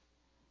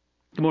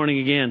Good morning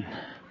again.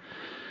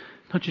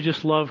 Don't you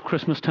just love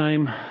Christmas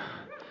time?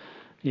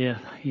 Yeah,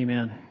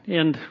 amen.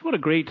 And what a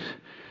great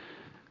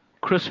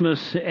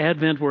Christmas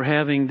Advent we're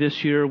having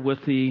this year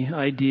with the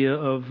idea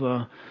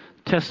of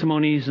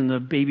testimonies and the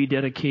baby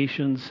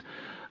dedications.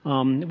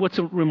 What's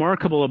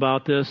remarkable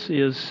about this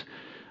is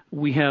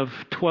we have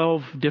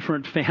 12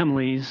 different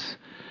families.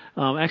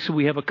 Actually,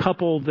 we have a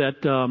couple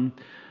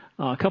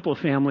of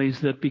families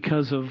that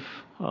because of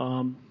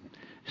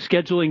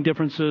scheduling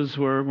differences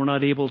where we're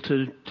not able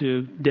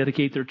to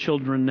dedicate their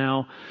children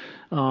now.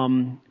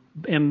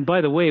 And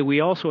by the way,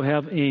 we also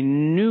have a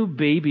new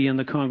baby in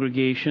the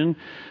congregation,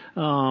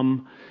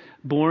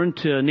 born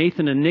to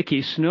Nathan and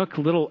Nikki Snook,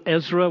 little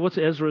Ezra. What's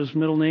Ezra's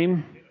middle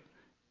name?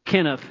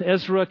 Kenneth.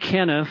 Ezra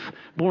Kenneth,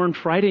 born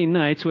Friday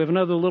night. So we have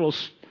another little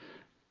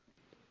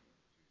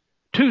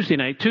Tuesday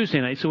night.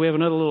 So we have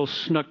another little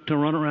snook to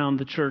run around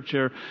the church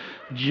there,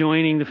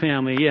 joining the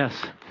family. Yes.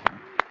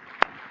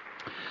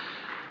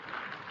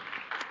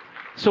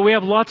 So we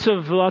have lots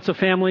of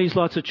families,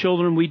 lots of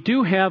children. We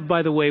do have,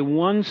 by the way,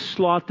 one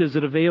slot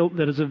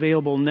that is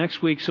available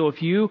next week. So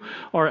if you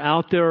are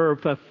out there, or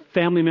if a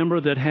family member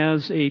that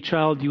has a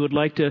child you would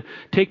like to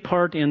take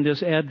part in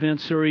this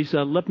Advent series,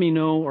 let me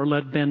know or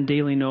let Ben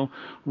Daly know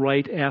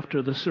right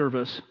after the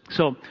service.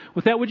 So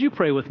with that, would you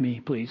pray with me,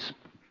 please?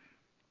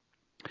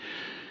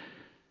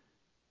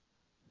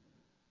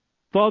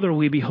 Father,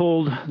 we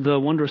behold the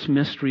wondrous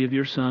mystery of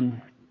your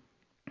Son,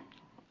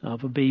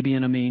 of a baby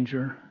in a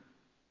manger.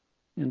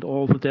 And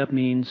all that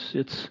means.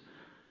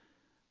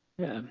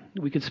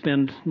 We could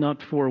spend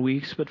not 4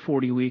 weeks, but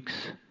 40 weeks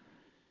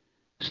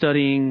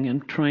studying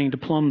and trying to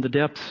plumb the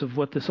depths of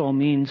what this all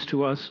means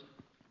to us.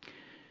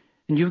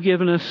 And you've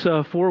given us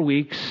 4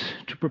 weeks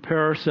to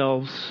prepare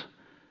ourselves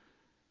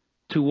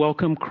to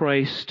welcome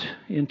Christ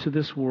into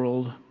this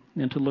world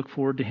and to look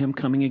forward to Him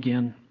coming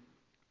again.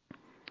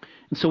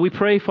 And so we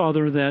pray,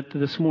 Father, that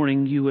this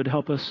morning you would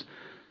help us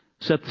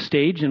set the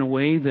stage in a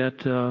way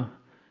that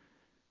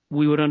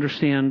we would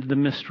understand the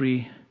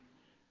mystery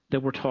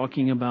that we're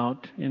talking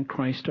about in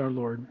Christ our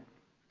Lord.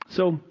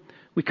 So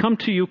we come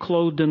to you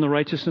clothed in the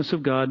righteousness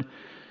of God,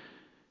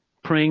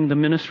 praying the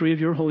ministry of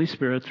your Holy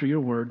Spirit through your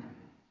word.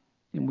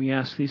 And we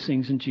ask these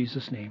things in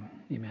Jesus' name.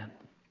 Amen.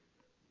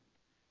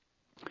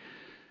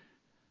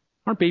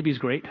 Aren't babies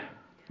great?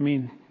 I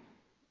mean,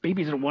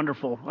 babies are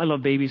wonderful. I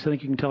love babies. I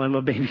think you can tell I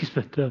love babies,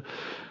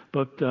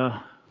 but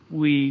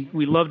we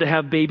love to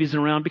have babies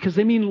around because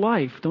they mean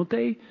life, don't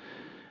they?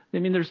 I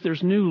mean,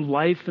 there's new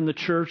life in the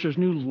church. There's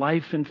new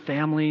life in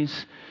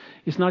families.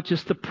 It's not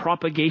just the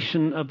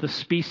propagation of the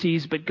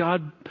species, but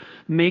God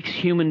makes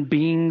human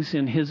beings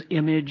in His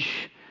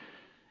image,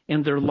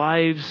 and their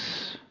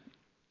lives,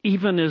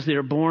 even as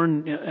they're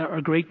born, are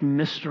a great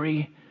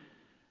mystery.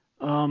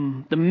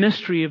 The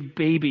mystery of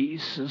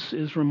babies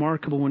is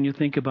remarkable when you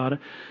think about it.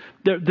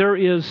 There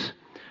is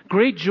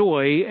great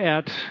joy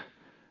at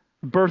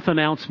birth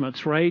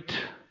announcements, right?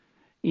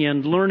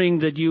 And learning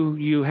that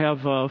you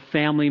have a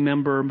family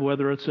member,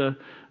 whether it's a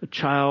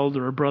child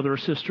or a brother or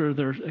sister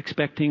they're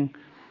expecting.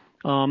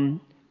 And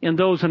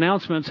those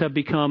announcements have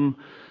become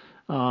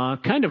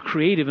kind of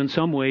creative in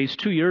some ways.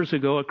 2 years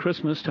ago at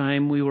Christmas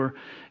time, we were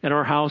at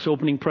our house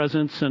opening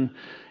presents, and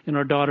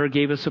our daughter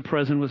gave us a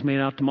present. It was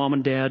made out to Mom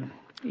and Dad.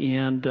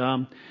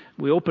 And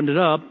we opened it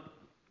up,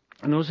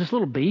 and there was this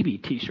little baby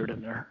T-shirt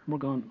in there. And we're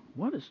going,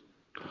 what is...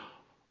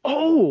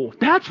 Oh,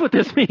 that's what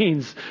this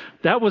means.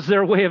 That was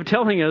their way of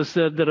telling us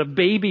that a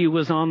baby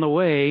was on the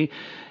way.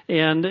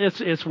 And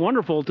it's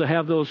wonderful to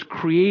have those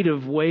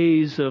creative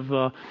ways of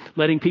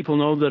letting people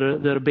know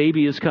that a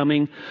baby is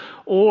coming.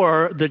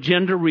 Or the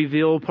gender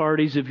reveal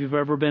parties, if you've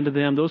ever been to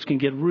them, those can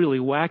get really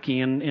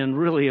wacky and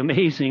really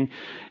amazing.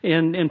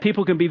 And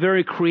people can be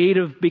very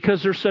creative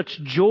because there's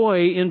such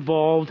joy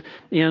involved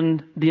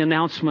in the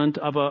announcement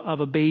of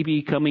a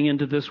baby coming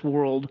into this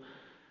world.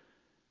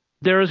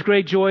 There is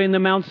great joy in the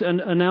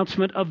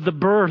announcement of the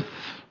birth.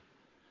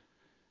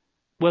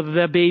 Whether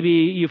that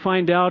baby you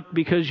find out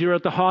because you're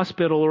at the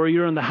hospital, or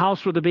you're in the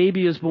house where the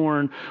baby is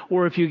born,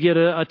 or if you get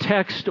a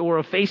text or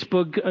a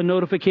Facebook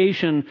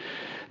notification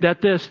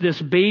that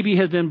this baby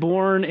has been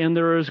born, and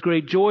there is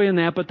great joy in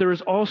that, but there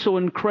is also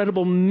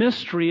incredible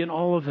mystery in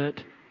all of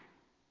it.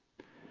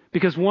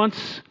 Because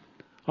once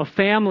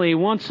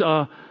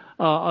a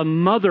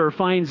mother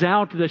finds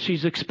out that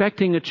she's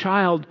expecting a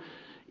child,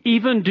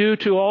 even due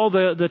to all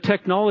the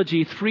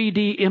technology,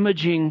 3D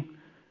imaging,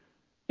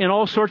 and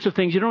all sorts of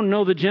things, you don't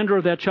know the gender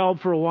of that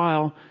child for a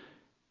while.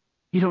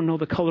 You don't know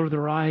the color of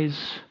their eyes.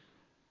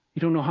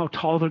 You don't know how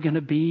tall they're going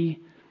to be.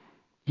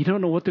 You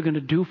don't know what they're going to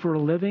do for a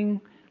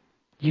living.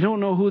 You don't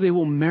know who they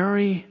will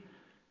marry.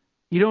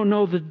 You don't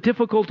know the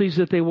difficulties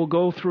that they will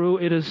go through.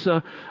 It is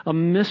a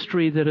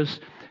mystery that is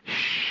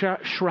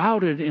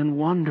shrouded in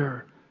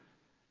wonder.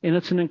 And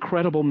it's an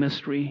incredible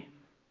mystery.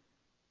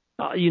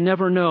 You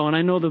never know. And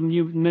I know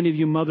many of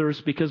you mothers,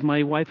 because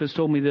my wife has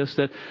told me this,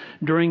 that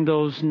during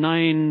those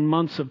 9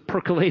 months of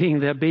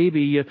percolating that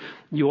baby,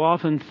 you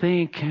often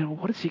think,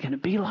 what is he going to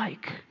be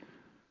like?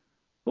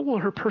 What will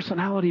her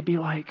personality be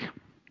like?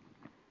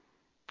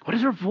 What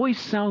does her voice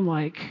sound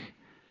like?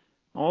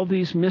 All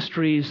these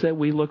mysteries that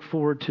we look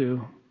forward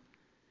to.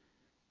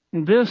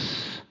 And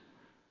this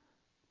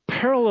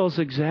parallels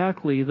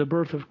exactly the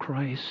birth of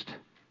Christ,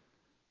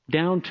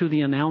 down to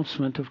the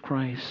announcement of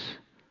Christ.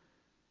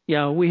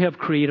 Yeah, we have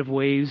creative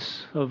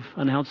ways of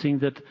announcing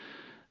that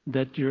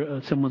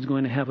someone's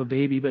going to have a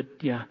baby, but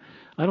yeah,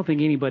 I don't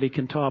think anybody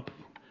can top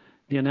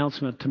the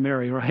announcement to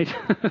Mary, right?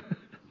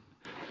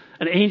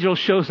 An angel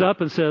shows up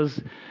and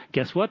says,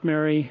 "Guess what,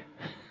 Mary?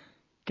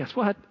 Guess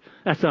what?"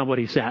 That's not what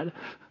he said.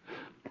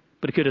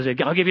 But he could have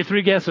said, "I'll give you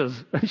 3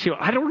 guesses." And she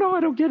went, "I don't know. I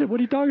don't get it. What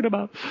are you talking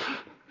about?"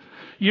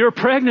 "You're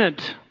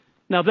pregnant."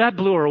 Now that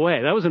blew her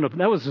away. That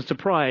was a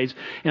surprise,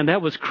 and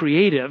that was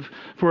creative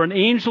for an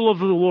angel of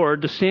the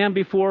Lord to stand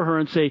before her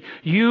and say,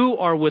 "You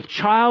are with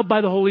child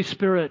by the Holy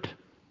Spirit."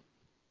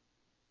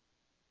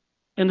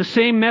 And the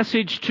same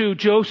message to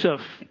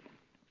Joseph.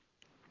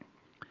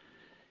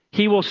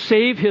 He will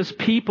save his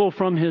people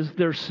from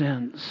their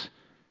sins.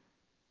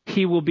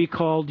 He will be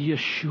called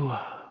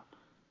Yeshua.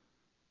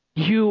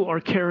 You are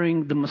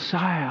carrying the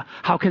Messiah.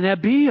 How can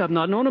that be? I've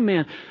not known a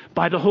man.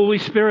 By the Holy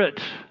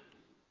Spirit.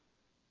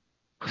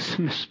 It's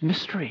a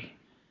mystery.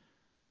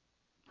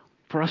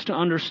 For us to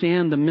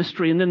understand the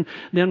mystery. And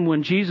then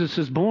when Jesus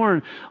is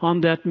born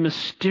on that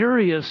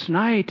mysterious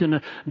night, in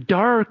a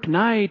dark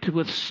night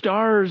with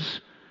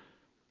stars,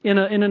 in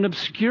an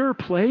obscure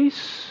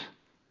place,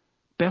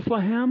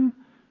 Bethlehem,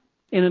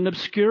 in an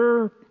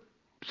obscure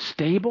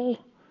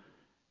stable,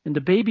 and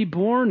the baby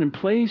born and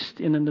placed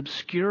in an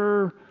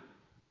obscure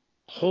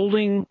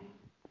holding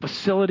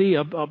facility,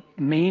 a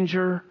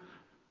manger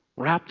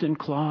wrapped in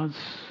cloths.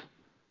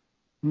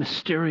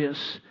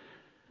 Mysterious.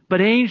 But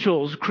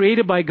angels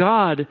created by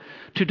God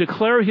to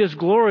declare His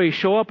glory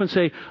show up and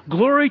say,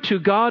 "Glory to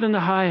God in the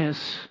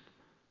highest.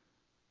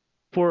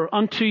 For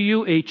unto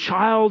you a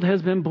child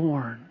has been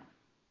born."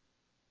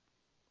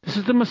 This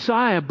is the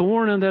Messiah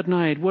born on that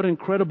night. What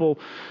incredible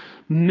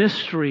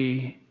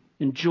mystery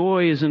and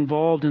joy is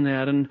involved in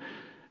that. And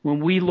when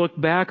we look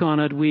back on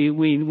it,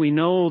 we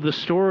know the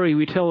story.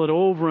 We tell it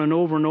over and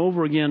over and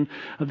over again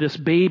of this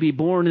baby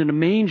born in a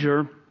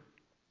manger.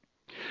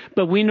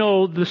 But we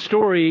know the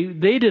story.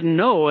 They didn't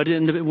know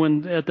it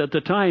when at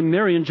the time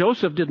Mary and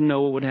Joseph didn't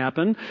know what would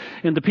happen,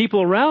 and the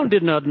people around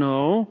did not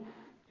know.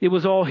 It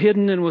was all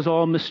hidden and was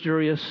all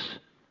mysterious.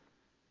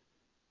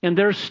 And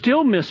there's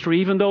still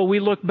mystery, even though we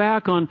look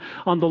back on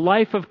the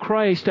life of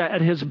Christ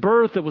at His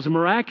birth. It was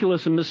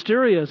miraculous and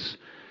mysterious.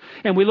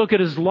 And we look at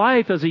His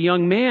life as a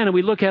young man, and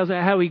we look at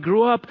how He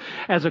grew up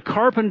as a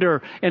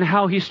carpenter, and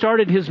how He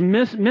started His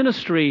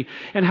ministry,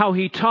 and how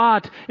He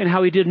taught, and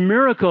how He did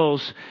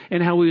miracles,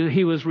 and how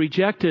He was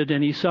rejected,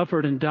 and He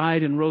suffered and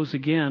died and rose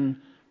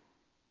again.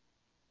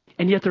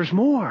 And yet there's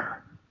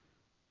more.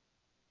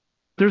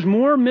 There's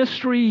more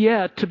mystery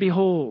yet to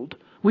behold.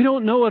 We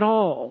don't know it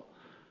all.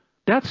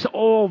 That's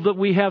all that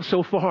we have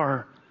so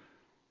far.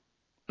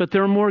 But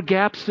there are more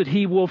gaps that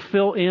He will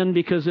fill in,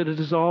 because it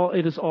is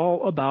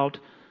all about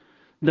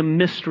the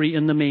mystery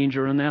in the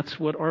manger. And that's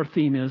what our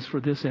theme is for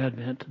this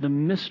Advent. The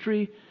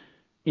mystery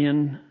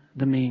in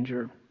the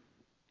manger.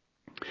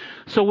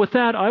 So with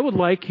that, I would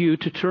like you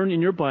to turn in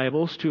your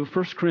Bibles to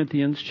 1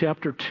 Corinthians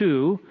chapter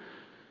 2.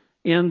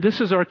 And this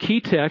is our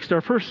key text.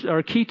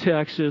 Our key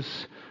text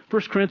is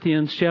 1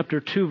 Corinthians chapter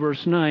 2,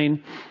 verse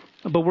 9.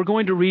 But we're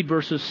going to read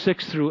verses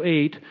 6 through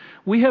 8.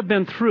 We have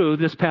been through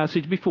this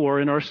passage before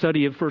in our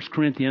study of 1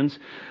 Corinthians.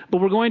 But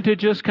we're going to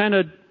just kind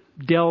of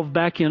delve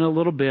back in a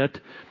little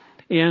bit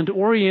and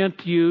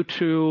orient you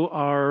to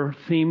our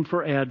theme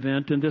for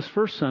Advent. And this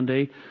first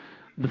Sunday,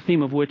 the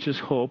theme of which is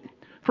hope.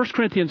 1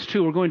 Corinthians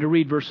 2, we're going to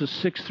read verses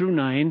 6 through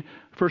 9.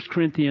 1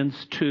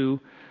 Corinthians 2,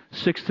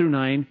 6 through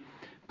 9.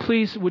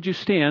 Please, would you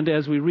stand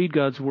as we read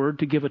God's Word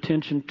to give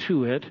attention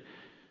to it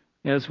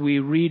as we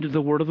read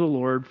the Word of the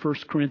Lord, 1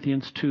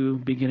 Corinthians 2,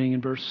 beginning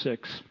in verse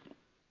 6.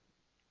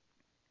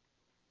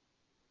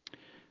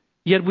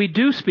 Yet we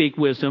do speak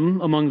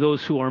wisdom among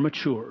those who are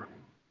mature.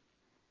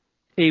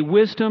 A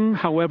wisdom,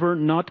 however,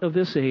 not of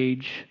this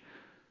age,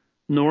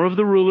 nor of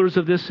the rulers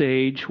of this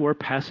age who are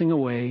passing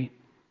away,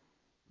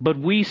 but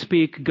we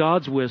speak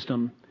God's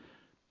wisdom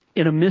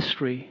in a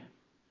mystery,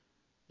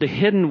 the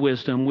hidden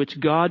wisdom which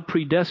God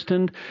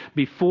predestined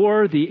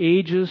before the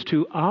ages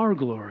to our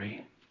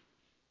glory.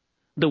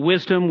 The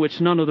wisdom which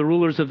none of the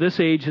rulers of this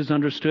age has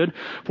understood,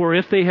 for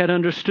if they had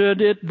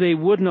understood it, they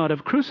would not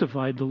have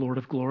crucified the Lord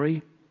of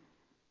glory.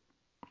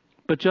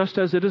 But just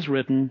as it is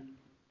written,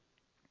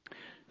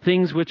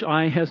 things which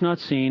eye has not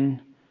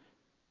seen,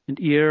 and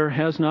ear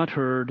has not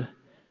heard,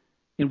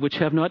 and which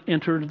have not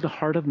entered the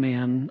heart of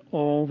man,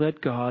 all that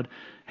God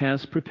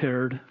has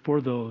prepared for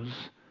those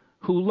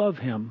who love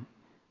Him.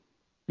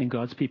 And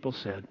God's people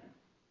said,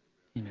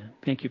 Amen.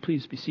 Thank you.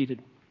 Please be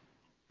seated.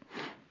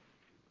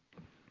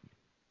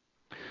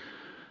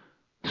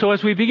 So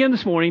as we begin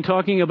this morning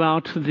talking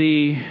about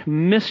the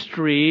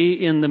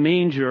mystery in the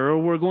manger,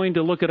 we're going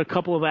to look at a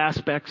couple of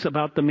aspects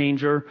about the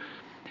manger.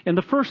 And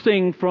the first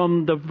thing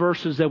from the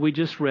verses that we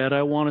just read,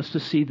 I want us to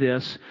see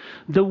this: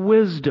 the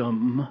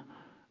wisdom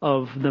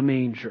of the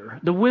manger.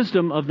 The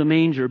wisdom of the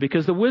manger,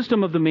 because the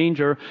wisdom of the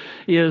manger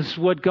is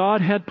what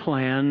God had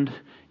planned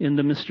in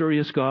the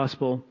mysterious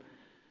gospel.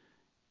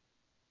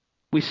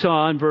 We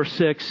saw in verse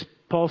 6,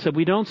 Paul said,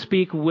 we don't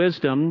speak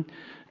wisdom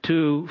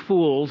to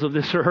fools of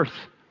this earth.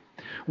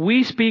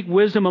 We speak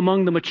wisdom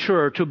among the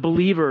mature, to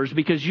believers,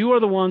 because you are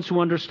the ones who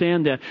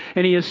understand that.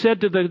 And he has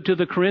said to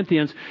the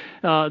Corinthians,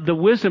 the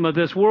wisdom of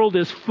this world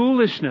is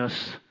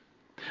foolishness.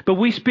 But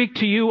we speak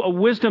to you a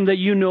wisdom that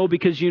you know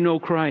because you know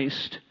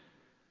Christ.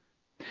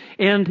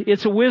 And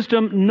it's a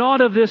wisdom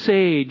not of this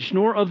age,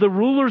 nor of the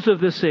rulers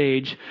of this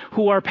age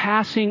who are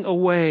passing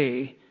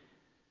away.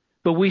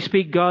 But we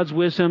speak God's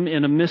wisdom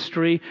in a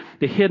mystery,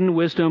 the hidden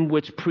wisdom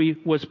which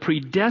was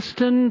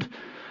predestined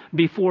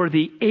before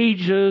the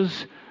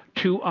ages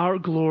to our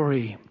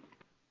glory.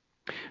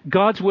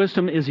 God's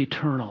wisdom is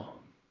eternal.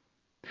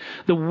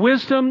 The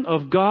wisdom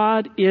of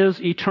God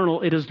is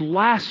eternal. It is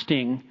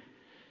lasting.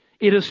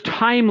 It is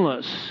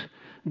timeless.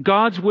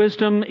 God's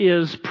wisdom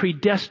is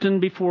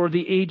predestined before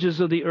the ages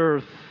of the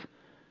earth.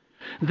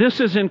 This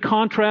is in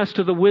contrast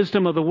to the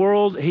wisdom of the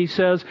world. He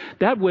says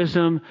that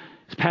wisdom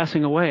is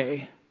passing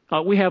away.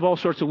 We have all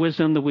sorts of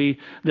wisdom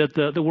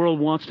that the world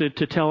wants to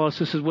tell us.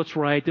 This is what's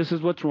right. This is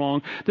what's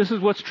wrong. This is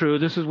what's true.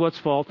 This is what's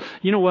false.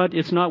 You know what?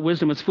 It's not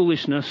wisdom. It's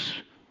foolishness.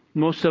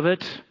 Most of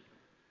it.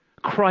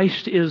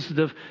 Christ is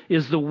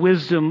the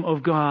wisdom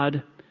of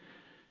God.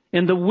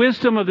 And the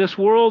wisdom of this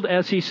world,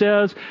 as he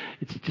says,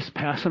 it's just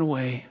passing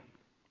away.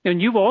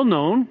 And you've all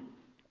known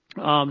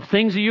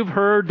things that you've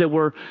heard that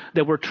were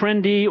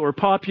trendy or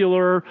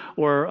popular,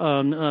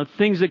 or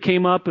things that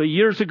came up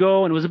years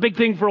ago and it was a big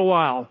thing for a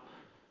while.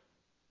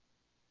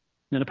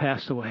 Then it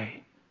passed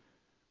away.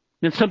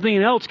 Then something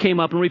else came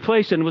up and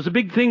replaced it, and it was a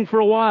big thing for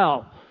a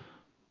while.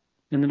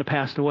 And then it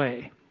passed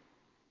away.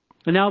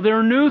 And now there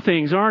are new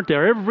things, aren't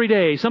there? Every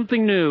day,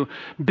 something new.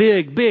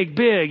 Big, big,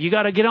 big. You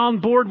got to get on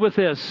board with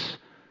this.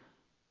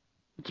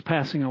 It's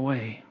passing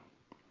away.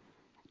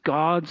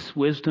 God's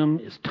wisdom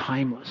is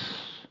timeless.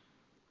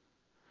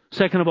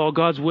 Second of all,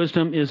 God's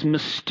wisdom is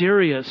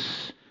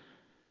mysterious.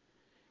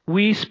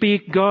 We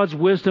speak God's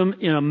wisdom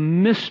in a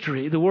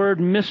mystery. The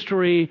word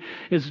mystery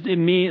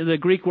the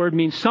Greek word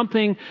means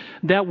something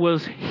that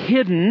was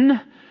hidden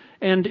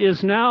and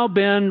is now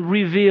been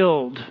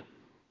revealed.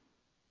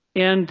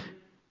 And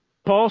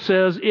Paul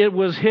says it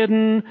was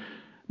hidden,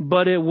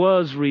 but it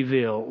was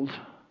revealed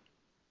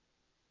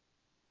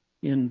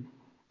in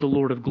the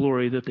Lord of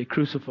glory that they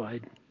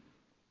crucified.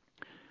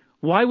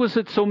 Why was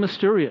it so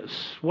mysterious?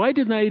 Why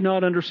did they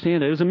not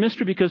understand it? It was a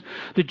mystery because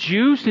the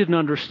Jews didn't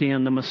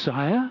understand the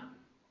Messiah.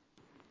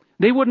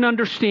 They wouldn't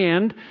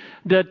understand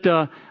that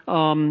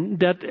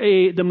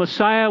the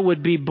Messiah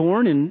would be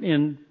born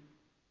in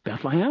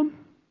Bethlehem.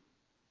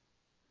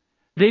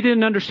 They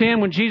didn't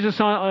understand when Jesus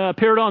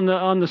appeared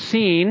on the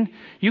scene.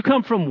 You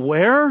come from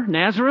where?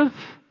 Nazareth?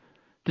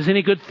 Does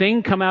any good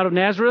thing come out of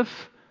Nazareth?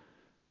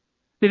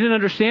 They didn't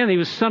understand that he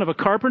was son of a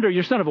carpenter.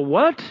 You're son of a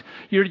what?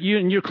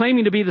 You're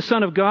claiming to be the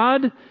son of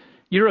God?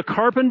 You're a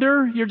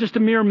carpenter? You're just a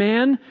mere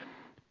man?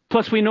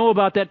 Plus, we know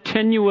about that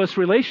tenuous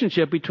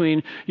relationship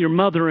between your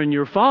mother and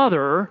your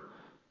father.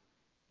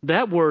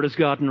 That word has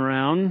gotten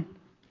around.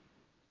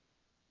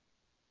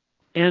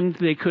 And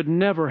they could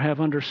never have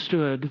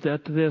understood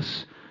that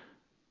this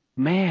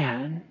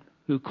man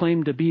who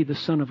claimed to be the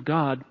Son of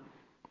God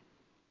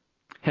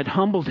had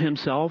humbled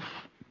himself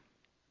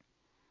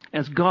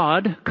as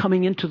God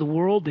coming into the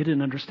world. They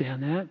didn't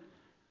understand that.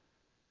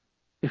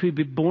 If he'd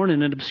be born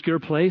in an obscure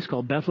place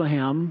called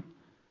Bethlehem,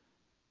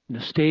 in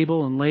a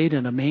stable and laid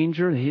in a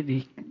manger,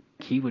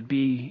 he would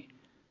be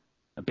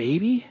a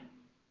baby.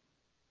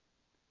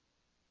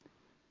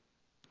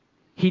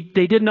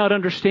 They did not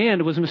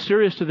understand, it was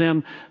mysterious to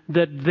them,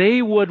 that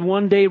they would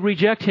one day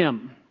reject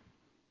him.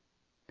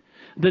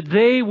 That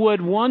they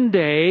would one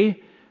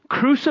day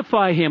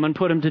crucify him and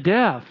put him to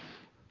death.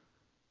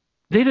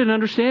 They didn't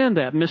understand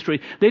that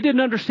mystery. They didn't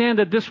understand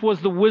that this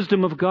was the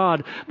wisdom of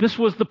God. This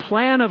was the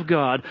plan of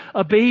God.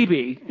 A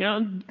baby.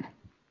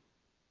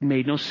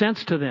 Made no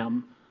sense to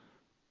them.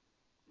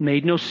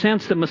 Made no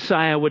sense that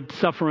Messiah would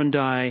suffer and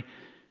die.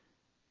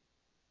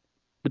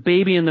 The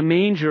baby in the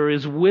manger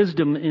is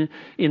wisdom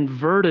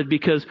inverted,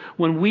 because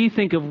when we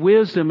think of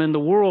wisdom in the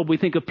world, we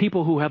think of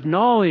people who have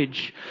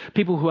knowledge,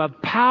 people who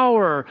have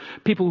power,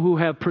 people who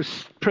have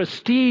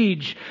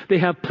prestige, they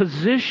have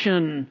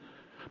position,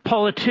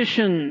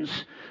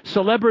 politicians,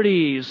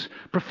 celebrities,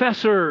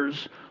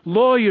 professors,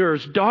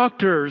 lawyers,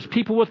 doctors,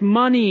 people with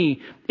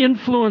money,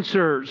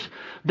 influencers.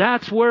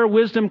 That's where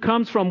wisdom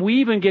comes from.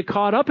 We even get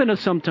caught up in it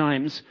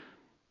sometimes.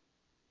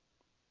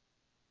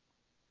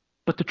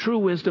 But the true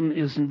wisdom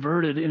is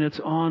inverted, and it's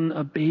on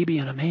a baby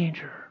in a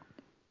manger.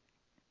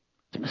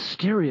 It's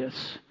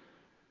mysterious,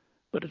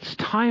 but it's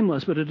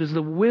timeless, but it is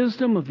the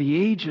wisdom of the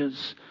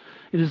ages.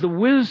 It is the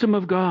wisdom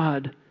of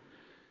God.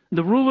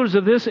 The rulers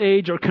of this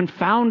age are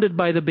confounded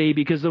by the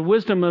baby, because the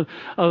wisdom of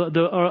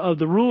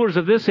the rulers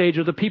of this age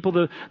are the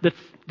people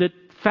that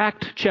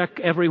fact check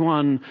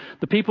everyone,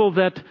 the people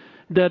that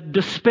that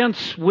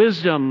dispense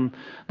wisdom,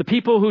 the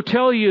people who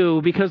tell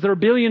you because they're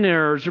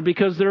billionaires or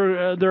because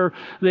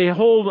they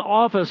hold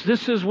office,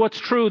 this is what's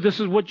true, this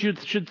is what you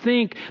should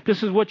think,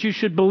 this is what you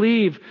should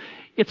believe.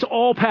 It's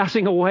all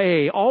passing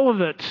away, all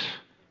of it.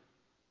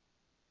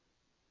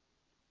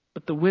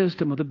 But the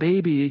wisdom of the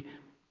baby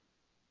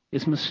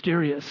is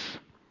mysterious.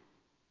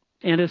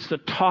 And it's the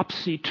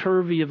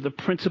topsy-turvy of the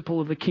principle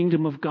of the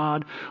kingdom of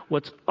God.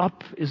 What's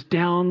up is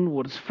down.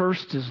 What is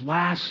first is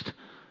last.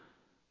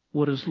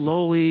 What is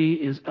lowly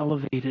is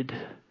elevated.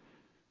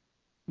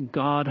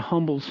 God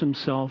humbles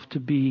himself to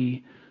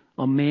be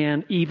a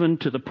man even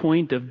to the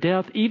point of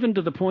death, even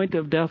to the point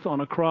of death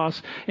on a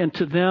cross. And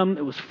to them,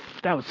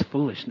 that was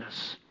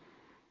foolishness.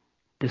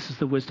 This is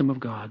the wisdom of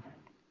God.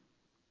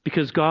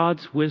 Because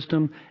God's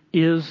wisdom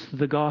is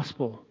the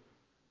gospel.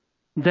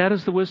 That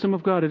is the wisdom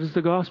of God. It is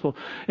the gospel.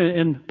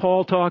 And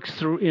Paul talks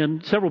through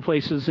in several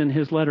places in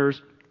his letters.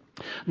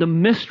 The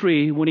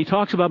mystery, when he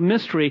talks about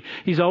mystery,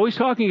 he's always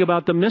talking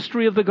about the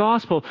mystery of the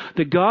gospel.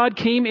 That God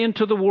came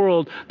into the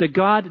world. That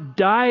God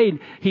died.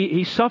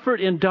 He suffered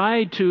and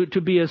died to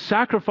be a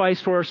sacrifice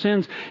for our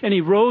sins. And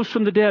he rose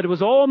from the dead. It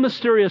was all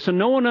mysterious and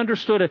no one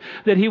understood it.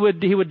 That he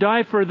would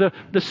die for the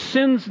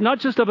sins, not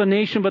just of a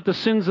nation, but the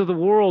sins of the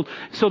world.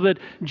 So that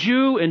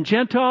Jew and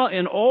Gentile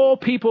and all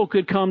people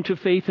could come to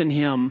faith in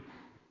him.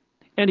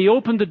 And he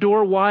opened the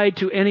door wide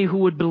to any who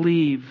would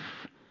believe.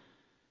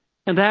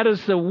 And that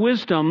is the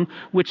wisdom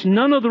which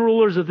none of the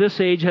rulers of this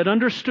age had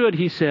understood,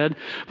 he said.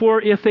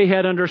 For if they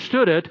had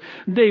understood it,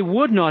 they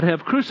would not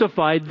have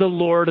crucified the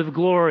Lord of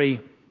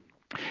glory.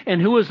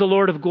 And who is the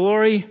Lord of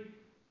glory?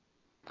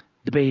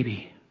 The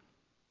baby.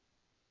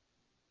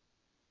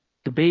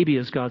 The baby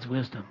is God's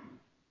wisdom.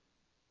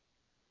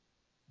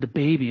 The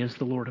baby is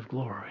the Lord of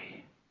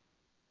glory.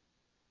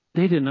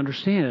 They didn't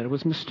understand it. It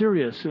was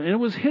mysterious. And it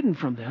was hidden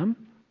from them.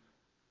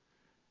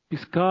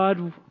 Because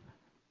God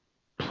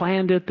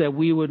planned it that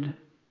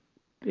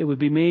it would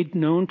be made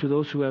known to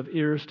those who have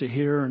ears to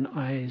hear and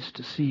eyes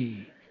to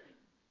see.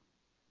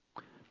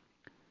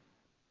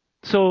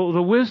 So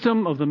the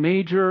wisdom of the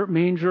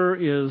manger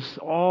is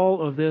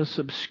all of this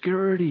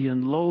obscurity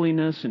and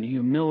lowliness and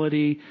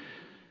humility.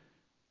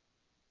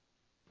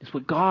 It's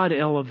what God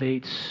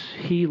elevates.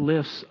 He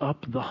lifts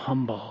up the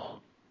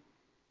humble,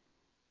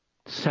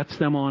 sets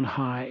them on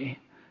high,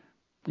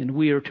 and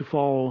we are to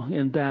follow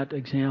in that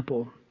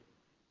example.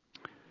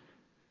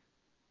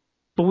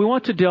 But we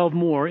want to delve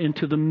more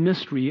into the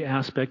mystery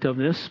aspect of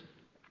this.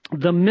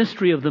 The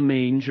mystery of the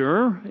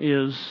manger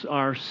is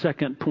our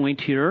second point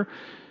here.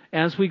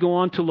 As we go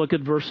on to look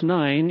at verse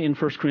 9 in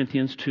 1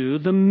 Corinthians 2,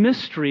 the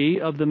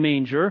mystery of the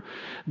manger,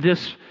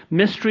 this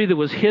mystery that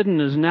was hidden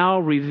is now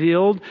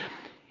revealed.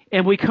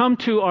 And we come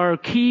to our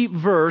key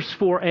verse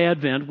for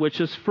Advent,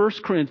 which is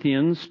 1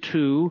 Corinthians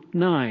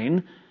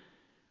 2:9,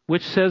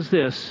 which says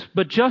this,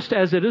 "But just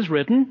as it is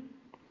written,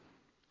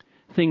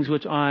 things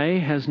which eye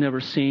has never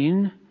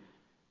seen,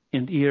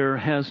 and ear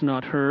has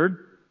not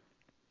heard,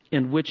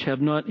 and which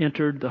have not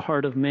entered the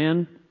heart of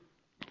man,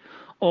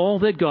 all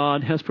that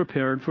God has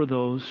prepared for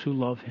those who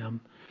love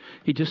him."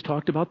 He just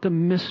talked about the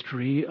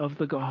mystery of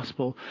the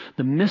gospel,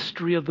 the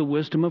mystery of the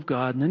wisdom of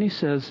God. And then he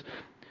says,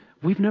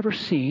 we've never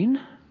seen,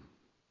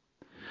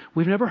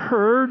 we've never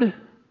heard,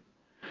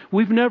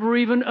 we've never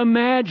even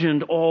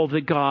imagined all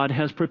that God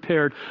has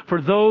prepared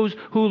for those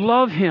who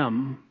love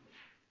him.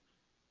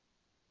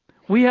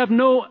 We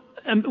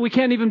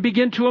can't even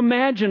begin to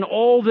imagine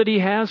all that he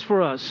has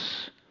for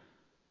us.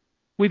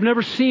 We've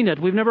never seen it.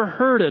 We've never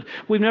heard it.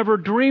 We've never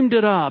dreamed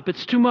it up.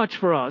 It's too much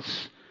for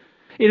us.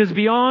 It is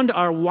beyond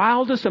our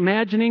wildest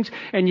imaginings,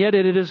 and yet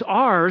it is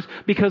ours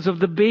because of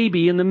the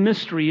baby and the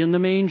mystery in the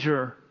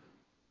manger.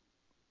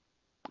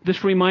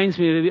 This reminds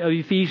me of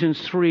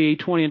Ephesians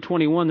 3:20 and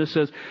 21 that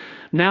says,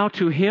 "Now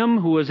to him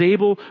who is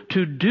able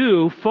to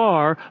do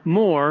far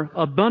more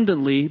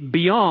abundantly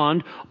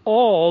beyond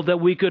all that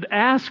we could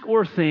ask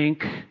or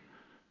think,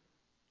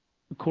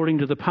 according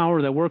to the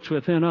power that works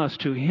within us,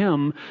 to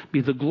him be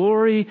the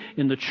glory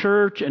in the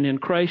church and in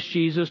Christ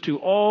Jesus to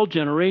all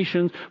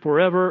generations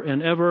forever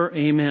and ever.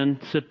 Amen."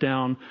 Sit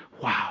down.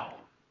 Wow.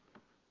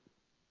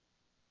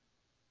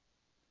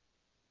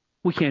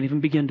 We can't even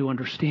begin to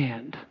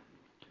understand.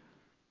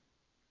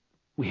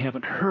 We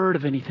haven't heard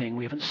of anything.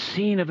 We haven't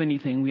seen of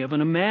anything. We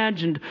haven't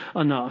imagined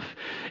enough.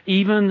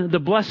 Even the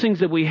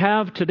blessings that we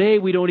have today,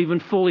 we don't even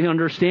fully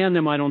understand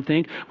them, I don't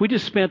think. We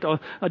just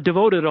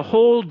devoted a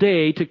whole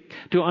day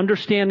to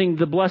understanding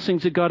the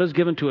blessings that God has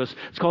given to us.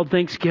 It's called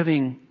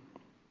Thanksgiving.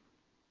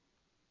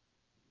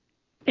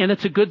 And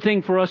it's a good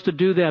thing for us to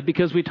do that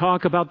because we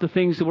talk about the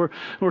things that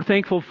we're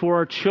thankful for,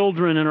 our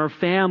children and our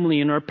family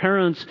and our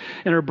parents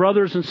and our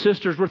brothers and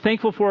sisters. We're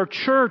thankful for our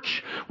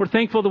church. We're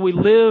thankful that we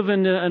live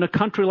in a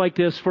country like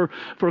this for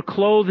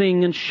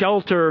clothing and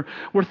shelter.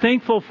 We're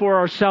thankful for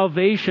our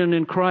salvation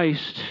in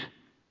Christ.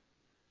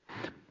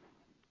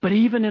 But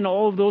even in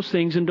all of those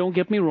things, and don't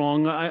get me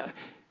wrong,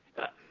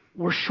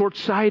 we're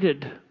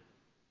short-sighted.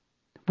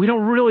 We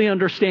don't really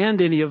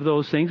understand any of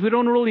those things. We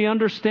don't really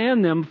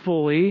understand them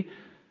fully.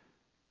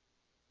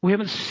 We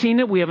haven't seen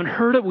it. We haven't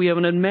heard it. We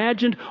haven't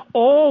imagined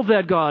all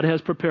that God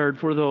has prepared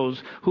for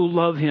those who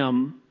love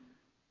Him.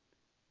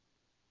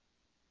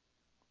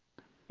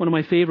 One of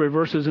my favorite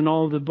verses in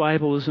all of the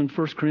Bible is in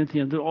 1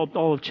 Corinthians,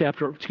 all of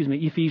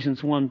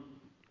Ephesians 1.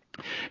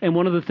 And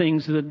one of the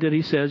things that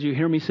he says, you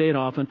hear me say it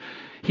often,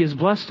 He has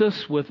blessed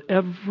us with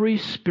every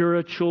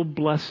spiritual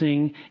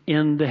blessing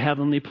in the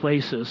heavenly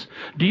places.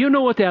 Do you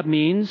know what that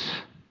means?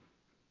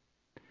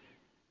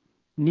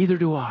 Neither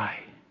do I.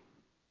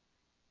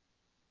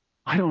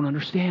 I don't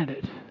understand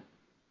it.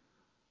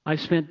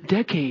 I've spent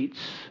decades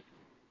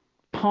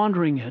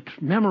pondering it,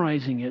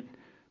 memorizing it,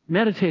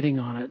 meditating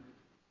on it,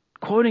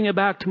 quoting it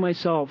back to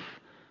myself.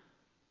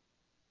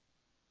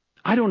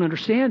 I don't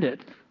understand it.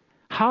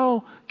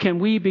 How can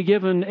we be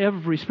given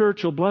every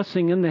spiritual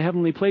blessing in the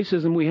heavenly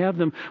places and we have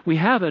them? We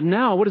have it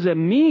now. What does that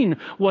mean?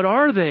 What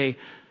are they?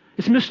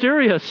 It's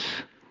mysterious.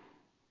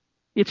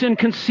 It's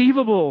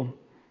inconceivable.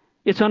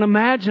 It's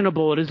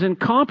unimaginable. It is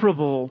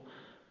incomparable.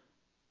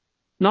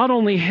 Not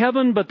only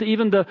heaven, but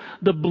even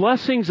the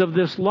blessings of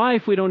this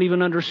life, we don't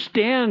even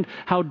understand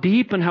how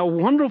deep and how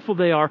wonderful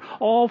they are,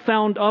 all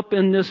found up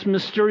in this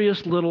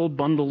mysterious little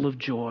bundle of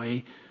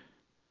joy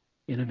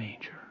in a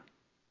manger.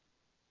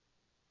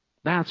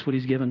 That's what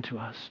He's given to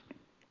us.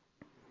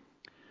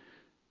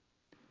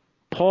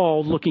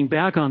 Paul, looking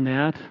back on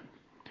that,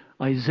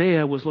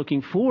 Isaiah was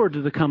looking forward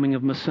to the coming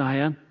of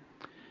Messiah.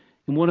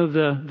 And one of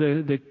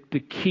the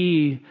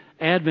key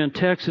Advent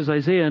texts is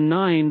Isaiah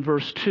 9,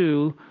 verse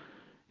 2.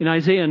 In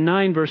Isaiah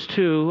 9, verse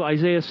 2,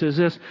 Isaiah says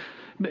this,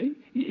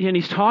 and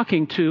he's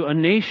talking to a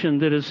nation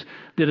that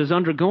is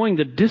undergoing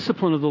the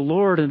discipline of the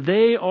Lord, and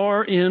they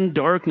are in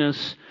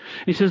darkness.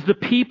 He says, the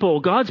people,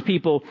 God's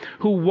people,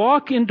 who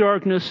walk in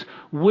darkness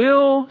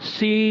will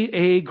see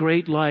a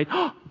great light.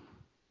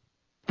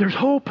 There's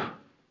hope.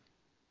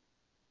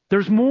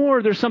 There's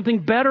more. There's something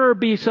better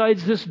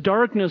besides this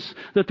darkness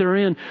that they're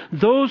in.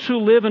 Those who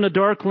live in a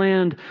dark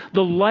land,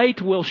 the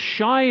light will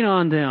shine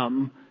on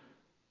them.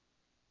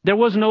 There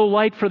was no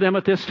light for them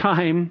at this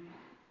time.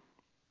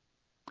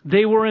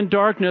 They were in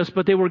darkness,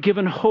 but they were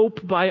given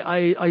hope by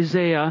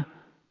Isaiah.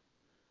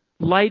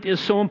 Light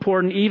is so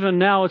important. Even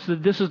now,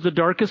 this is the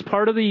darkest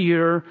part of the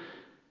year.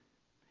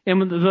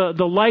 And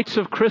the lights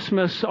of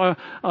Christmas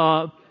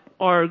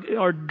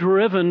are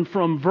driven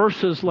from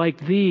verses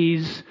like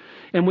these.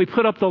 And we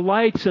put up the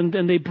lights and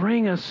they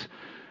bring us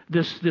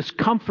this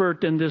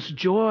comfort and this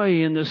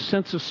joy and this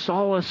sense of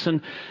solace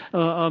and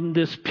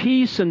this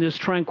peace and this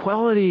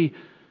tranquility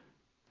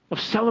of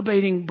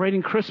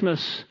celebrating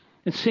Christmas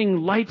and seeing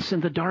lights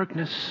in the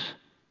darkness.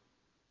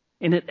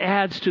 And it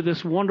adds to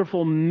this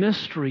wonderful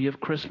mystery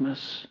of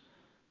Christmas.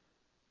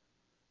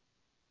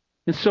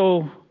 And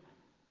so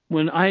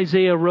when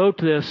Isaiah wrote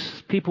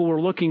this, people were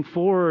looking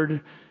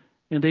forward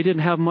and they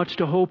didn't have much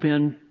to hope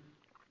in.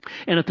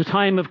 And at the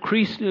time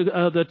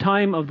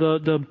of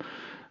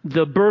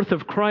the birth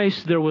of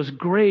Christ, there was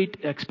great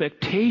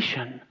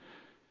expectation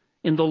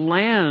in the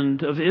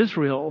land of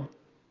Israel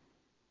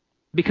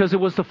because it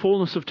was the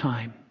fullness of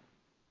time,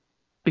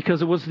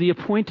 because it was the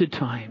appointed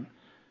time.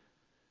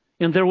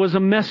 And there was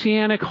a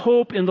messianic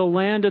hope in the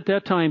land at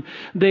that time.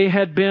 They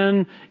had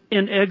been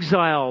in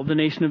exile, the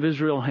nation of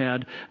Israel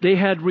had. They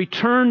had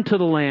returned to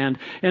the land,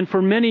 and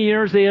for many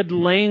years they had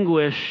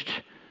languished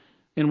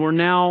and were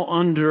now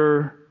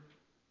under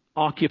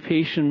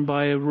occupation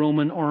by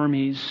Roman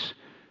armies.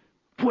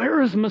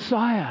 Where is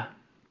Messiah?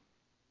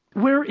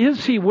 Where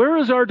is He? Where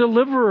is our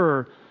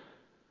deliverer?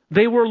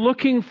 They were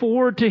looking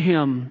forward to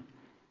Him.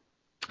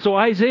 So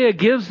Isaiah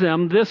gives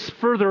them this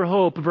further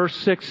hope. Verse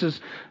 6,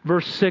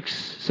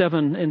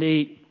 7, and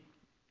 8.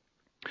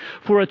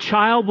 For a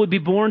child will be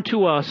born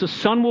to us, a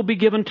son will be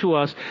given to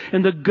us,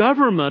 and the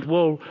government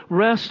will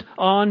rest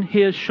on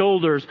His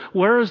shoulders.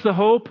 Where is the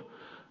hope?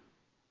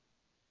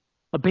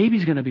 A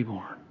baby's going to be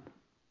born.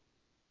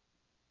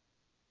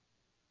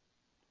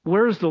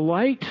 Where is the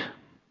light?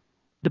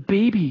 The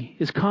baby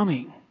is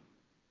coming.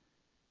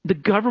 The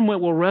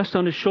government will rest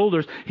on His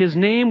shoulders. His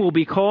name will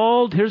be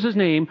called, here's His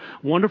name,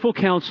 Wonderful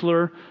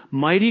Counselor,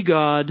 Mighty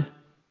God,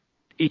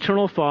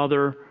 Eternal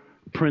Father,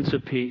 Prince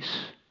of Peace.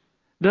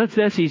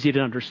 That's easy to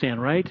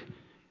understand, right?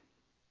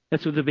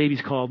 That's what the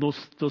baby's called,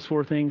 those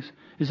four things.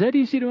 Is that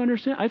easy to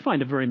understand? I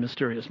find it very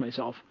mysterious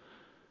myself.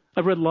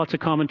 I've read lots of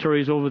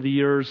commentaries over the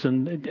years,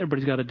 and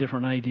everybody's got a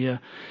different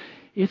idea.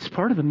 It's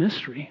part of the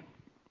mystery.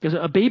 There's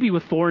a baby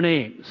with four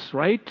names,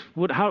 right?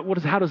 How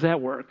does that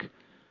work?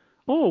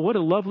 Oh, what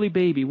a lovely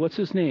baby. What's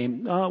his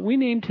name? We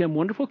named him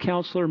Wonderful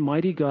Counselor,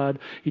 Mighty God,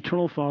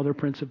 Eternal Father,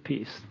 Prince of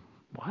Peace.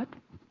 What?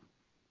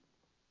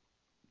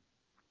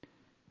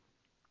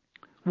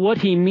 What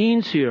he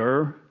means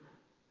here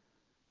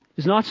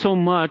is not so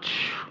much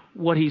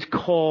what he's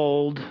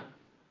called,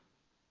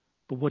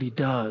 but what he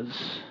does.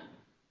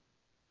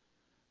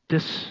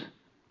 This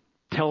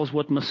tells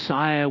what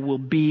Messiah will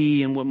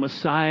be and what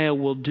Messiah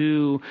will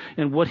do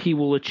and what He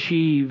will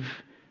achieve.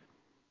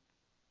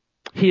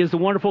 He is the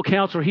Wonderful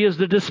Counselor. He is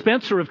the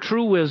dispenser of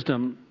true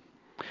wisdom.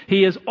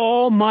 He is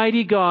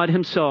Almighty God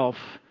Himself.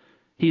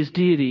 He is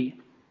deity.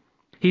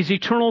 He's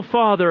eternal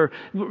Father,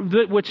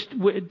 which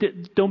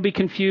don't be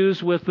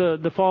confused with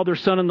the Father,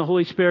 Son, and the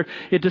Holy Spirit.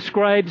 It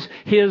describes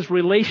His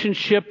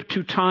relationship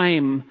to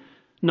time,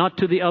 not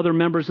to the other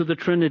members of the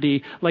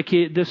Trinity. Like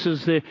He's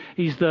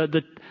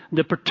the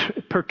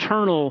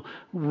paternal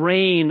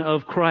reign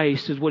of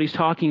Christ is what He's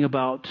talking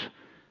about.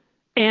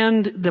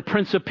 And the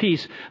Prince of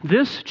Peace.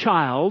 This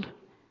child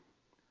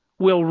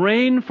will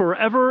reign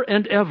forever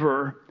and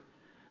ever.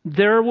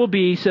 There will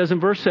be, says in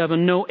verse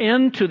 7, no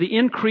end to the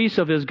increase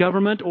of His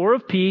government or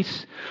of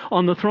peace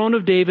on the throne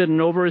of David and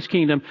over His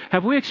kingdom.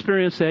 Have we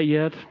experienced that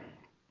yet?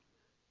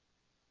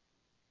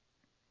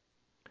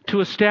 To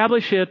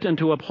establish it and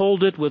to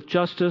uphold it with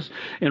justice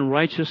and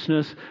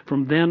righteousness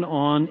from then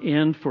on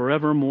and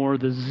forevermore.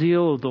 The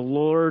zeal of the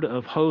Lord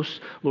of hosts,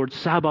 Lord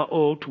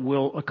Sabaoth,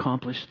 will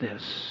accomplish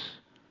this.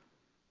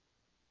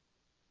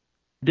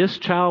 This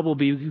child will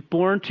be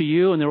born to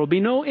you, and there will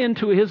be no end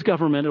to His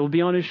government. It will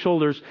be on His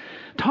shoulders.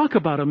 Talk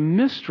about a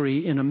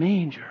mystery in a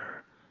manger.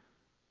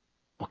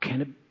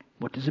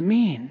 What does it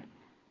mean?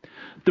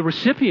 The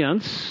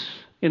recipients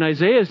in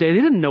Isaiah's day, they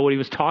didn't know what he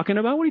was talking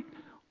about.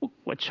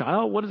 What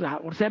child? What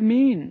does that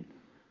mean?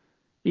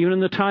 Even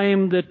in the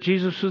time that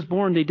Jesus was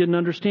born, they didn't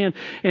understand.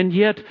 And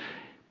yet,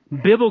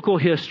 biblical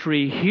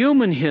history,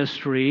 human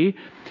history,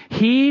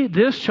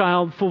 this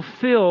child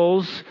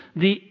fulfills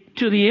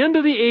to the end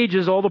of the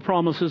ages, all the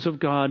promises of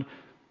God.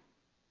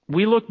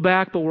 We look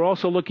back, but we're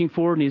also looking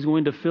forward, and He's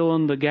going to fill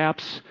in the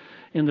gaps,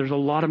 and there's a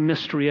lot of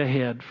mystery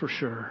ahead for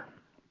sure.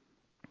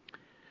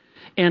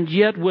 And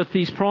yet, with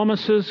these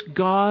promises,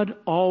 God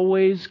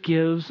always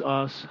gives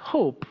us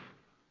hope.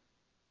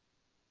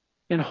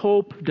 And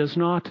hope does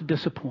not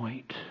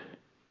disappoint.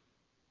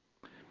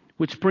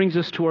 Which brings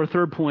us to our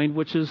third point,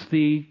 which is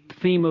the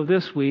theme of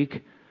this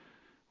week,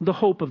 the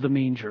hope of the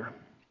manger.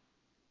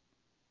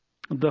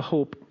 The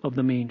hope of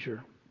the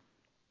manger.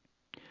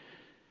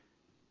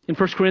 In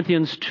 1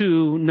 Corinthians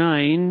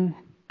 2:9,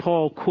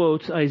 Paul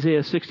quotes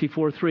Isaiah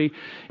 64:3.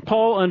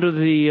 Paul, under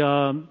the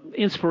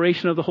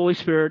inspiration of the Holy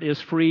Spirit, is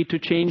free to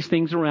change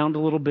things around a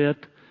little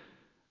bit,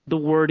 the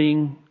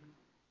wording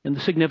and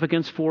the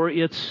significance for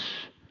its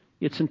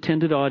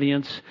intended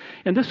audience.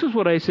 And this is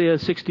what Isaiah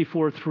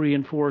 64:3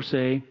 and 4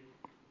 say.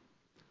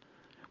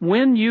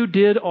 When you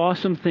did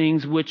awesome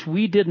things which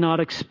we did not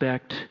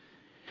expect,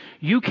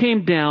 you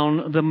came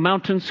down, the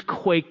mountains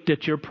quaked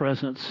at your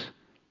presence.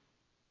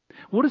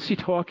 What is he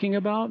talking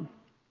about?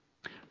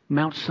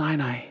 Mount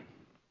Sinai.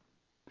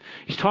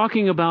 He's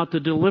talking about the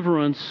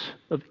deliverance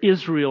of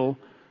Israel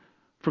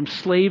from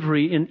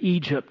slavery in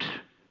Egypt.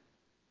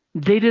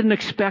 They didn't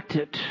expect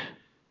it.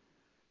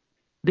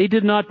 They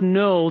did not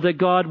know that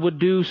God would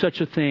do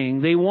such a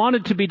thing. They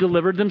wanted to be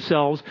delivered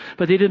themselves,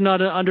 but they did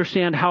not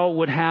understand how it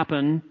would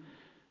happen.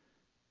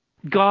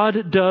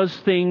 God does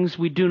things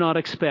we do not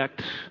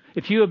expect.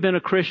 If you have been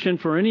a Christian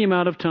for any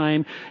amount of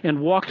time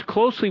and walked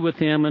closely with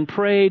Him and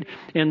prayed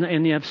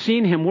and you have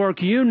seen Him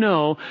work, you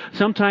know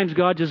sometimes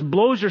God just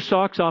blows your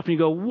socks off and you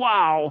go,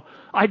 wow,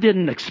 I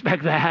didn't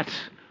expect that.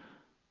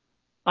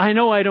 I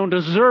know I don't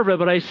deserve it,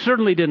 but I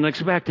certainly didn't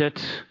expect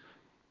it.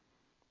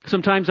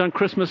 Sometimes on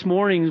Christmas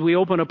mornings we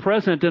open a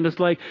present and it's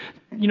like,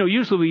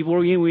 usually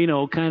we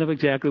know kind of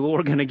exactly what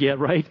we're going to get,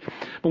 right?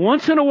 But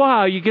once in a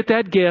while you get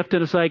that gift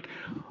and it's like,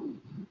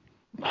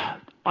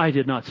 I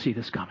did not see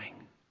this coming.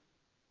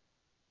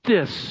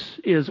 This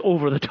is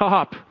over the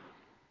top.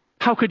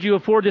 How could you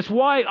afford this?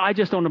 Why? I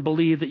just don't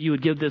believe that you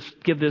would give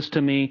this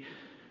to me.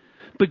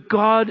 But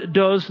God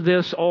does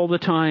this all the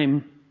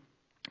time.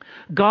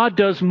 God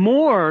does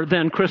more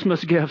than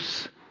Christmas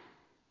gifts.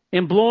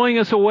 And blowing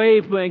us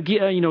away,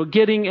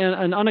 getting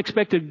an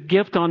unexpected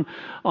gift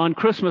on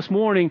Christmas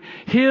morning,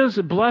 His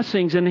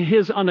blessings and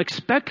His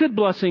unexpected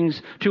blessings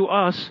to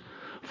us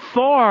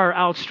far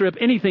outstrip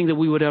anything that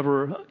we would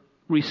ever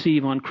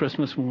receive on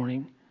Christmas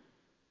morning.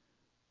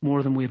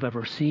 More than we've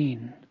ever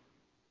seen.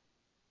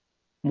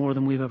 More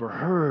than we've ever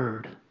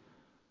heard.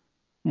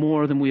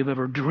 More than we've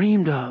ever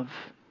dreamed of.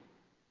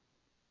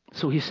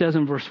 So He says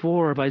in verse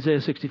 4 of Isaiah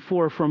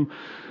 64,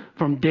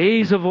 from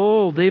days of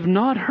old they've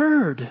not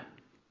heard,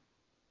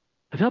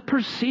 they've not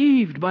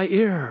perceived by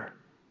ear,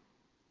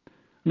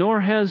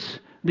 nor has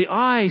the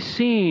eye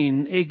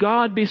seen a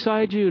God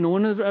beside you. No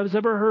one has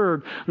ever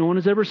heard, no one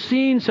has ever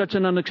seen such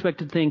an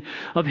unexpected thing.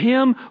 Of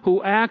Him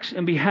who acts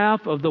in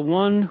behalf of the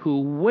one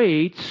who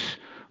waits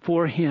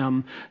for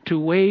Him. To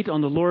wait on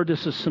the Lord,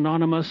 this is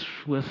synonymous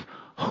with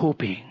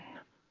hoping.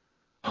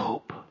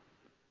 Hope.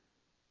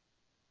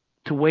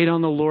 To wait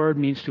on the Lord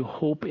means to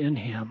hope in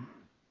Him.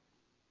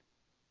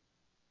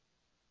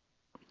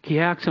 He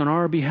acts on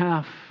our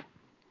behalf.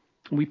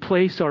 We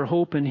place our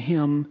hope in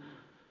Him.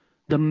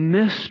 The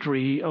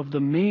mystery of the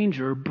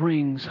manger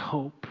brings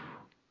hope.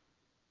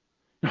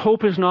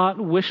 Hope is not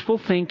wishful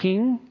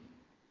thinking.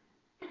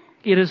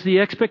 It is the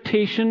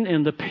expectation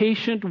and the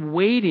patient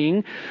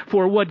waiting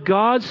for what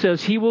God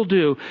says He will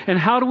do. And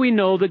how do we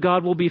know that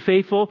God will be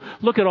faithful?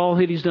 Look at all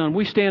that He's done.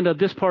 We stand at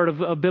this part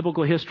of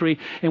biblical history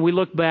and we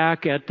look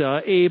back at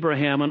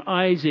Abraham and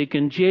Isaac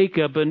and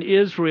Jacob and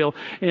Israel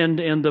and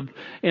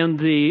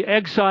the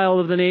exile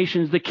of the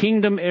nations, the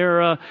kingdom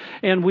era.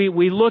 And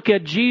we look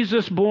at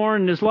Jesus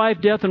born, His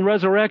life, death, and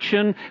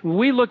resurrection.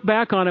 We look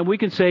back on it, we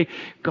can say,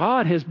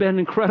 God has been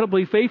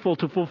incredibly faithful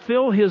to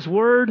fulfill His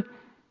word.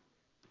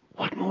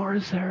 What more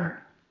is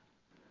there?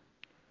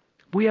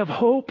 We have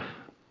hope,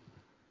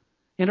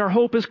 and our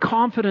hope is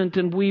confident,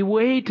 and we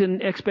wait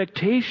in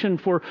expectation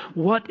for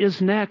what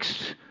is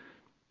next,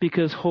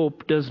 because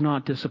hope does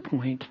not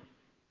disappoint.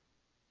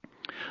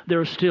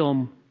 There is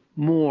still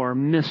more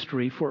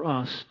mystery for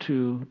us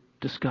to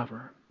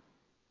discover.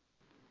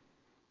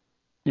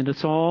 And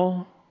it's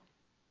all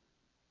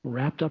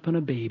wrapped up in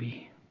a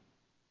baby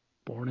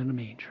born in a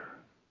manger.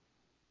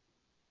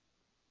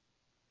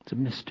 It's a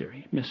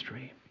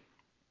mystery.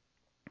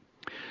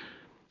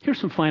 Here's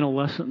some final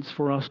lessons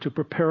for us to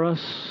prepare us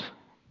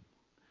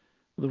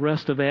for the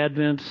rest of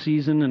Advent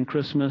season and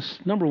Christmas.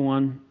 Number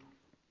one,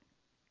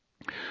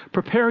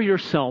 prepare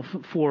yourself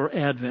for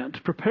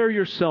Advent. Prepare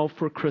yourself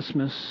for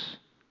Christmas.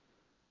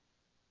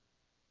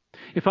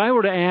 If I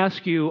were to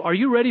ask you, are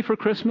you ready for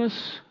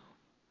Christmas?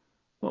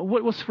 Well,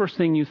 what's the first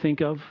thing you think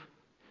of?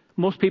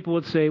 Most people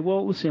would say,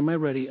 well, let's see, am I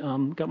ready?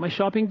 Got my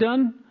shopping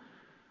done?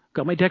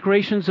 Got my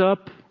decorations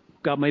up?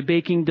 Got my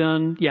baking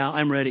done? Yeah,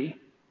 I'm ready.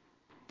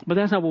 But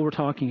that's not what we're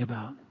talking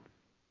about.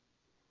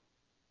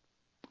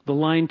 The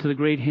line to the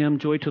great hymn,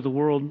 Joy to the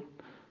World,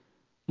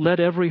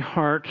 let every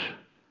heart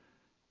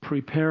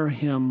prepare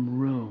Him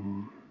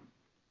room.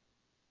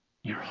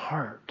 Your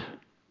heart.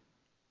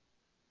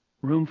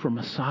 Room for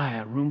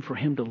Messiah, room for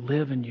Him to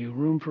live in you,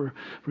 room for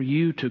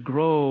you to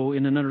grow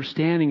in an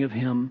understanding of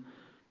Him.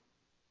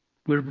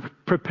 We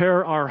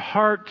prepare our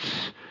hearts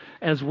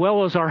as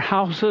well as our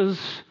houses.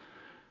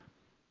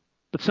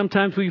 But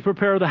sometimes we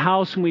prepare the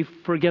house and we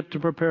forget to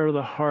prepare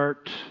the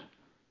heart.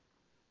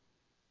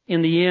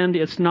 In the end,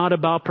 it's not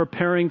about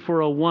preparing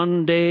for a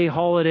one-day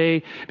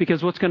holiday,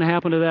 because what's going to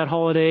happen to that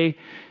holiday?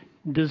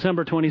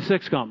 December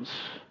 26th comes,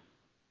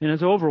 and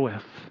it's over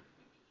with.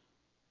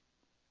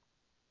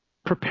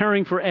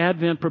 Preparing for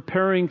Advent,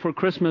 preparing for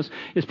Christmas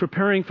is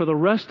preparing for the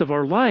rest of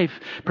our life,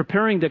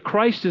 preparing that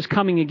Christ is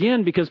coming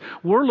again, because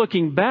we're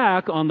looking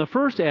back on the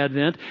first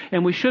Advent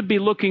and we should be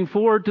looking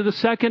forward to the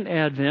second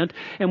Advent,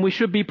 and we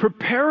should be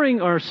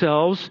preparing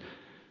ourselves.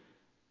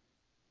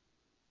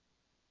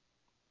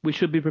 We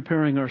should be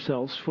preparing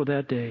ourselves for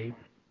that day.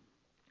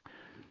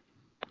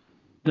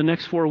 The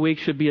next 4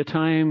 weeks should be a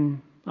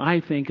time,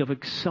 I think, of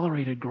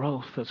accelerated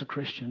growth as a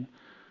Christian,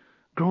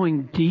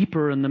 growing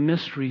deeper in the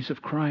mysteries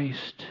of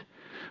Christ,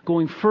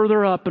 going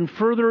further up and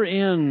further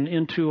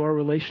into our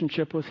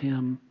relationship with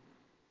Him.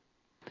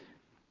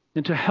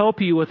 And to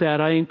help you with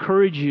that, I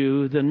encourage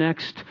you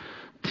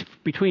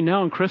between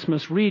now and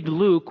Christmas, read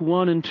Luke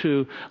 1 and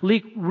 2.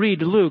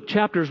 Read Luke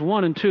chapters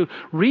 1 and 2.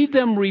 Read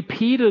them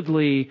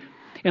repeatedly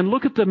and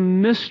look at the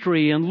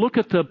mystery and look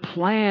at the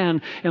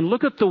plan and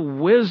look at the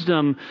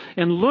wisdom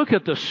and look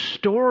at the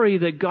story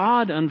that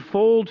God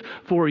unfolds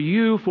for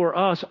you, for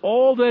us,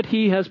 all that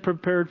He has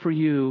prepared for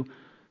you,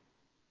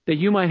 that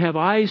you might have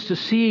eyes to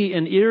see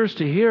and ears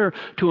to hear,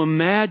 to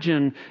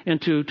imagine and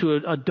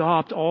to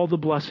adopt all the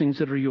blessings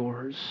that are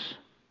yours.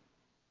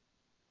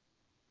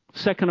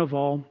 Second of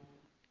all,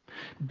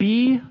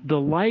 be the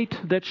light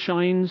that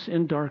shines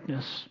in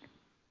darkness.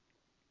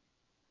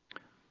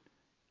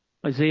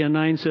 Isaiah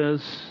 9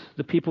 says,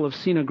 the people have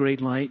seen a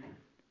great light.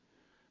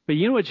 But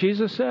you know what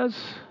Jesus says?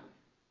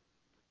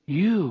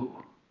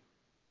 You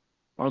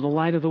are the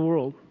light of the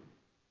world.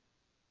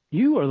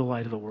 You are the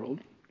light of the world.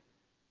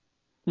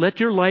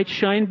 Let your light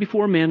shine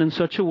before men in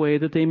such a way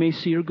that they may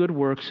see your good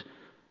works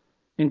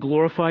and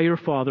glorify your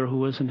Father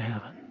who is in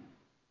heaven.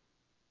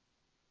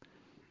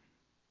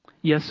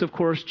 Yes, of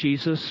course,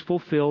 Jesus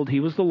fulfilled. He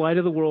was the light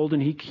of the world,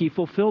 and he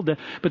fulfilled that.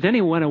 But then He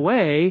went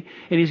away,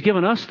 and He's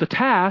given us the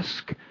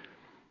task.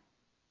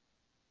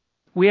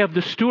 We have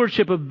the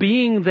stewardship of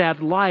being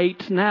that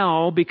light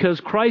now, because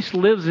Christ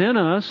lives in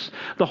us.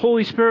 The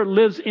Holy Spirit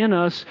lives in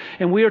us,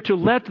 and we are to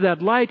let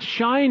that light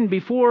shine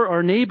before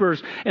our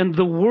neighbors and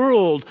the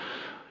world.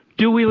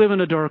 Do we live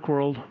in a dark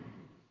world?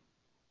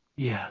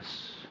 Yes.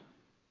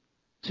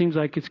 Seems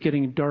like it's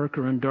getting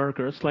darker and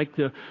darker. It's like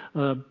the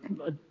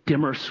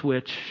dimmer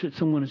switch.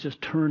 Someone is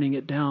just turning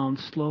it down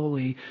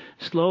slowly,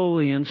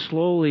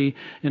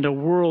 and the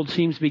world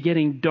seems to be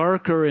getting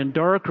darker and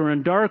darker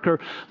and darker.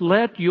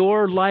 Let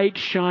your light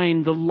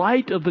shine, the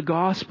light of the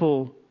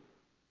gospel.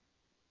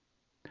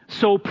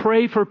 So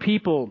pray for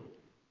people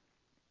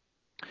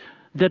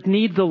that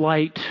need the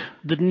light,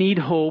 that need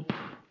hope.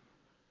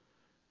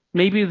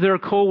 Maybe they're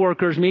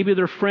coworkers, maybe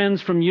they're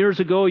friends from years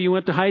ago you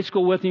went to high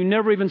school with and you've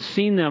never even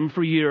seen them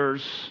for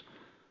years.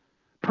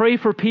 Pray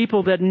for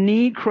people that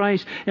need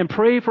Christ, and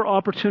pray for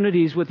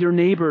opportunities with your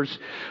neighbors.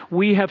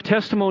 We have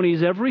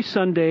testimonies every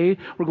Sunday.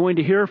 We're going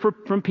to hear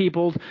from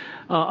people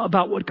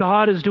about what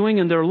God is doing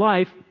in their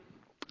life.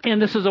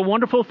 And this is a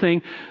wonderful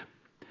thing.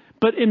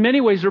 But in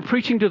many ways, they're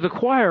preaching to the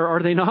choir,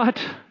 are they not?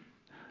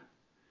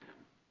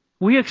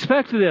 We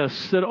expect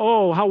this, that,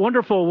 oh, how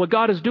wonderful what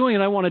God is doing,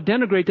 and I want to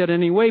denigrate that in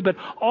any way. But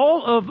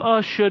all of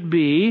us should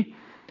be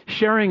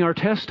sharing our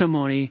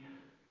testimony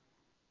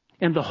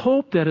and the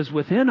hope that is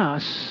within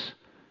us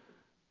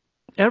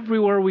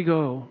everywhere we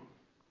go.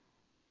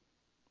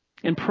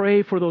 And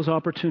pray for those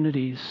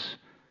opportunities.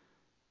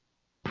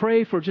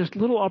 Pray for just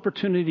little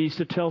opportunities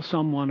to tell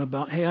someone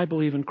about, hey, I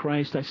believe in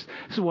Christ. This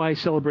is why I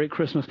celebrate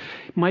Christmas.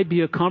 It might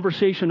be a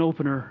conversation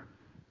opener,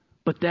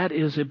 but that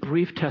is a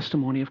brief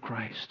testimony of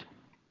Christ.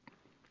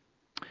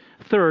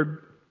 Third,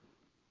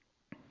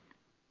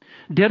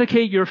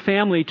 dedicate your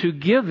family to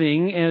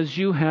giving as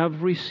you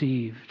have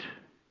received.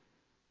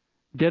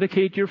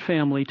 Dedicate your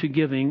family to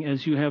giving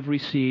as you have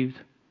received.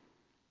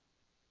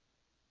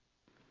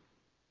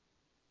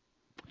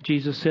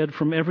 Jesus said,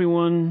 from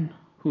everyone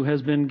who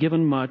has been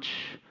given much,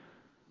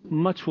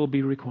 much will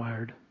be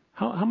required.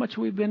 How much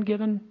we've been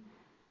given?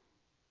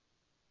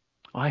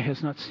 Eye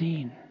has not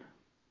seen,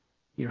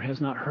 ear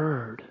has not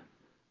heard.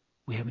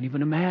 We haven't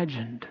even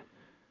imagined.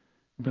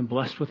 We've been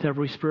blessed with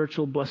every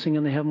spiritual blessing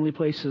in the heavenly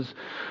places.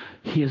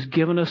 He has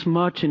given us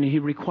much, and He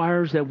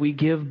requires that we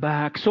give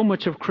back. So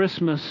much of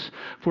Christmas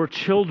for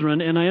children,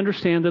 and I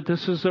understand that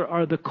this is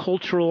the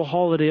cultural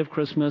holiday of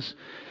Christmas,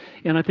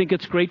 and I think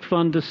it's great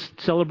fun to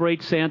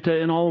celebrate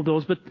Santa and all of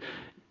those, but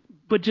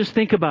just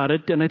think about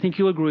it, and I think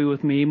you'll agree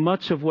with me,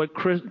 much of what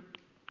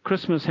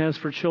Christmas has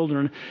for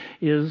children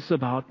is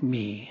about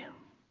me,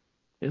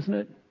 isn't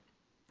it?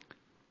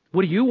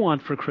 What do you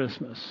want for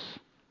Christmas?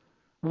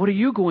 What are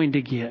you going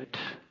to get?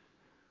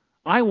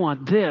 I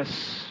want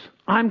this.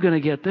 I'm going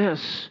to get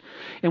this.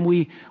 And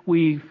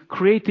we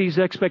create these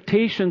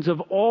expectations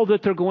of all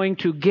that they're going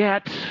to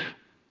get,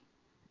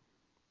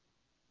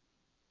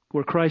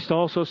 where Christ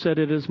also said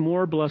it is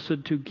more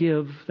blessed to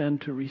give than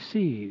to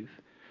receive.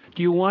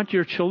 Do you want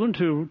your children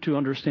to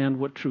understand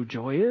what true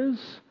joy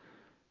is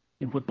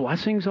and what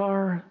blessings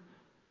are?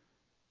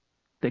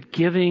 That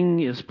giving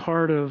is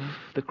part of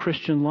the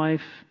Christian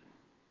life?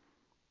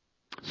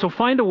 So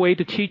find a way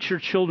to teach your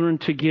children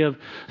to give.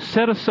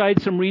 Set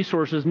aside some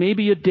resources,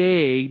 maybe a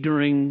day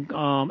during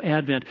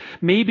Advent,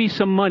 maybe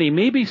some money,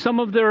 maybe some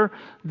of their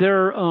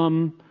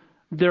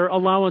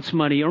allowance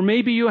money, or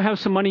maybe you have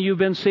some money you've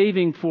been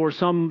saving for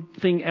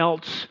something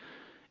else,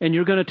 and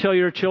you're going to tell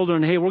your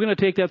children, hey, we're going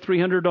to take that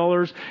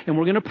 $300 and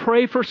we're going to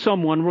pray for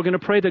someone. We're going to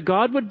pray that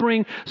God would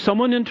bring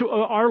someone into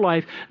our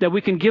life that we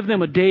can give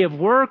them a day of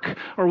work,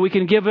 or we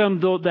can give them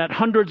that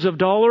hundreds of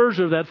dollars,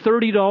 or that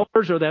 $30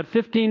 or that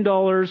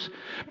 $15,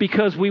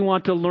 because we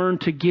want to learn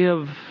to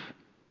give.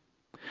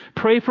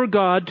 Pray for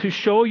God to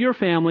show your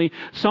family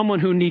someone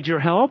who needs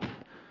your help.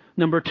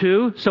 Number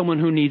 2, someone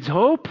who needs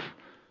hope.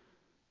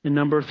 And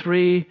number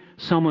 3,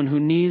 someone who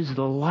needs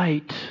the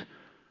light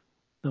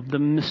of the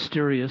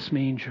mysterious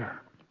manger.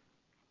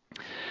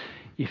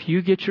 If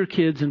you get your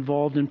kids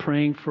involved in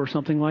praying for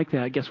something like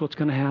that, guess what's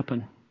going to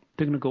happen?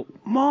 They're going to go,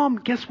 Mom,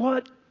 guess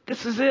what?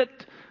 This is it.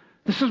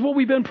 This is what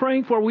we've been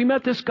praying for. We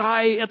met this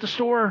guy at the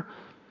store.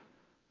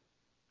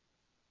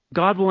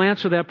 God will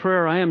answer that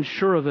prayer. I am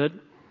sure of it.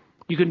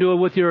 You can do it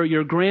with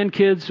your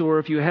grandkids, or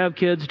if you have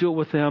kids, do it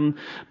with them.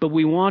 But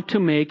we want to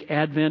make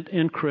Advent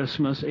and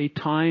Christmas a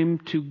time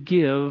to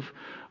give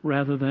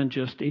rather than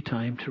just a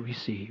time to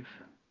receive.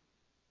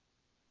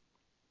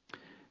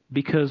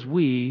 Because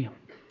we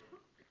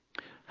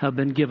have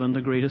been given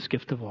the greatest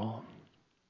gift of all.